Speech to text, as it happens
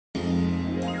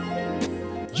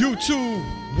YouTube,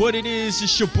 what it is,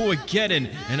 it's your boy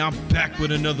Gettin, and I'm back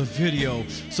with another video.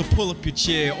 So pull up your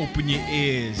chair, open your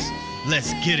ears,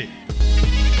 let's get it.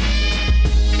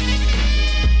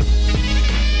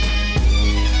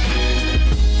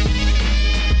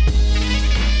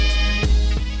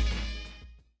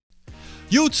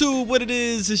 YouTube, what it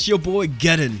is, it's your boy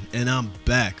Gettin, and I'm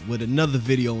back with another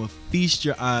video, and feast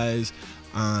your eyes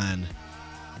on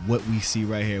what we see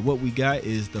right here. What we got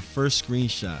is the first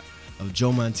screenshot of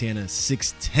Joe Montana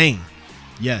 610.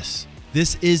 Yes,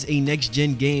 this is a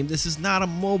next-gen game. This is not a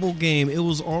mobile game. It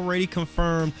was already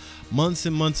confirmed months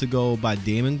and months ago by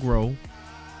GRob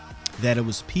that it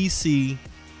was PC.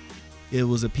 It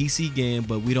was a PC game,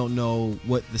 but we don't know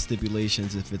what the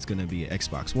stipulations, if it's going to be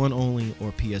Xbox One only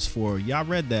or PS4. Y'all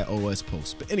read that OS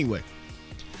post. But anyway,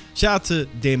 shout out to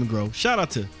GRob. Shout out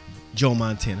to Joe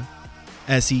Montana,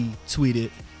 as he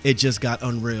tweeted, it just got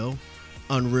Unreal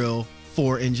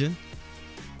 4 engine.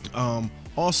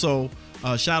 Also,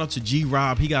 shout out to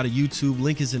GRob. He got a YouTube.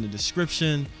 Link is in the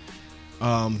description.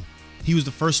 He was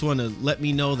the first one to let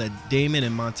me know that Damon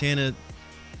and Montana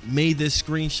made this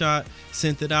screenshot,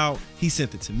 sent it out. He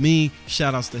sent it to me.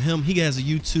 Shout outs to him. He has a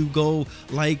YouTube. Go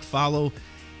like, follow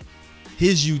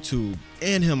his YouTube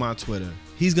and him on Twitter.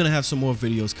 He's gonna have some more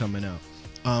videos coming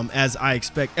out. As I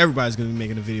expect, everybody's gonna be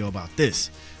making a video about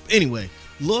this. But anyway,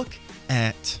 look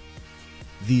at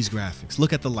these graphics.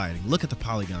 Look at the lighting. Look at the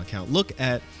polygon count. Look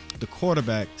at the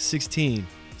quarterback 16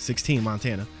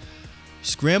 Montana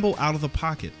scramble out of the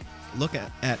pocket. Look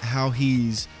at how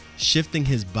he's shifting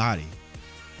his body.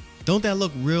 Don't that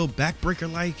look real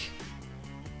backbreaker like?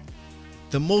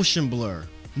 The motion blur,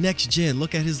 next gen.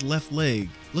 Look at his left leg.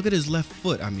 Look at his left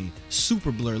foot. I mean,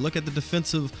 super blur. Look at the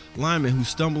defensive lineman who's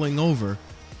stumbling over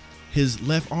his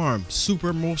left arm,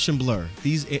 super motion blur.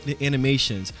 These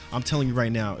animations, I'm telling you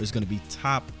right now, is going to be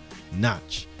top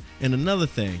notch. And another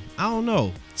thing, I don't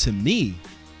know, to me,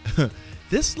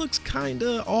 this looks kind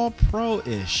of all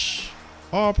pro-ish,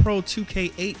 all pro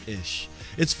 2K8-ish.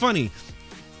 It's funny,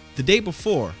 the day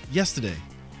before, yesterday,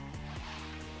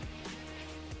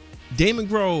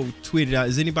 GRob tweeted out,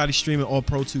 is anybody streaming all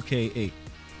pro 2K8?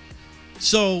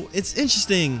 So it's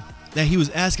interesting that he was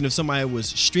asking if somebody was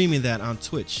streaming that on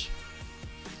Twitch.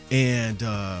 And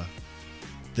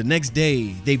the next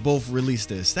day, they both released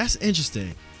this. That's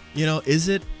interesting. You know, is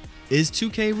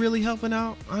 2K really helping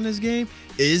out on this game?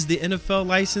 Is the NFL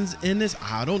license in this?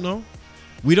 I don't know.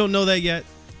 We don't know that yet.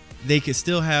 They could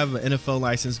still have an NFL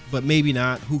license, but maybe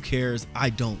not. Who cares?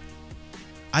 I don't.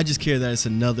 I just care that it's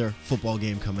another football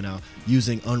game coming out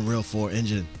using Unreal 4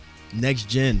 engine. Next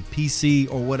gen,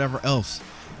 PC, or whatever else.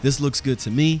 This looks good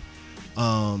to me.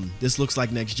 This looks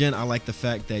like next gen. I like the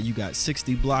fact that you got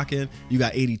 60 blocking, you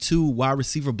got 82 wide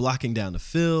receiver blocking down the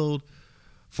field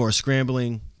for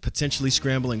a potentially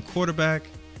scrambling quarterback,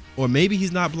 or maybe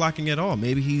he's not blocking at all.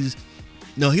 Maybe he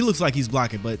looks like he's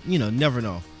blocking, but you know, never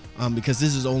know, because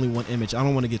this is only one image. I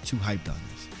don't want to get too hyped on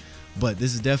this, but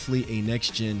this is definitely a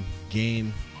next gen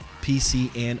game, PC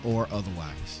and or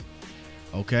otherwise.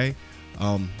 Okay,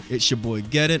 it's your boy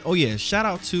Gettin. Oh yeah, shout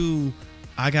out to,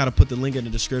 I gotta put the link in the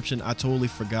description. I totally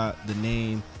forgot the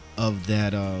name of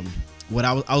that. What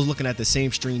I was looking at the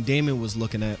same stream Damon was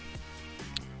looking at.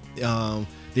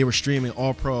 They were streaming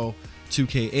All Pro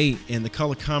 2K8, and the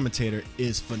color commentator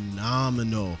is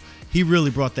phenomenal. He really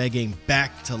brought that game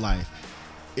back to life.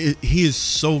 He is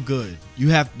so good.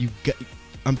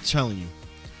 I'm telling you,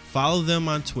 follow them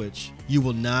on Twitch. You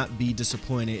will not be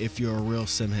disappointed if you're a real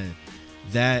sim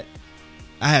head.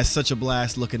 I had such a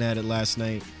blast looking at it last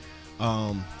night.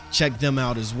 Check them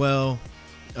out as well.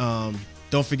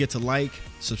 Don't forget to like,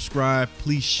 subscribe,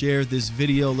 please share this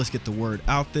video. Let's get the word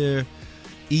out there.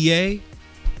 EA,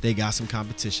 they got some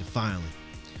competition finally.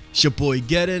 It's your boy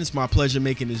Gettin. It's my pleasure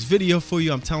making this video for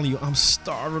you. I'm telling you, I'm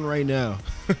starving right now.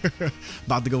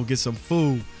 About to go get some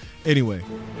food. Anyway,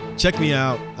 check me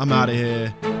out. I'm out of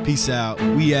here. Peace out.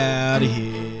 We out of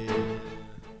here.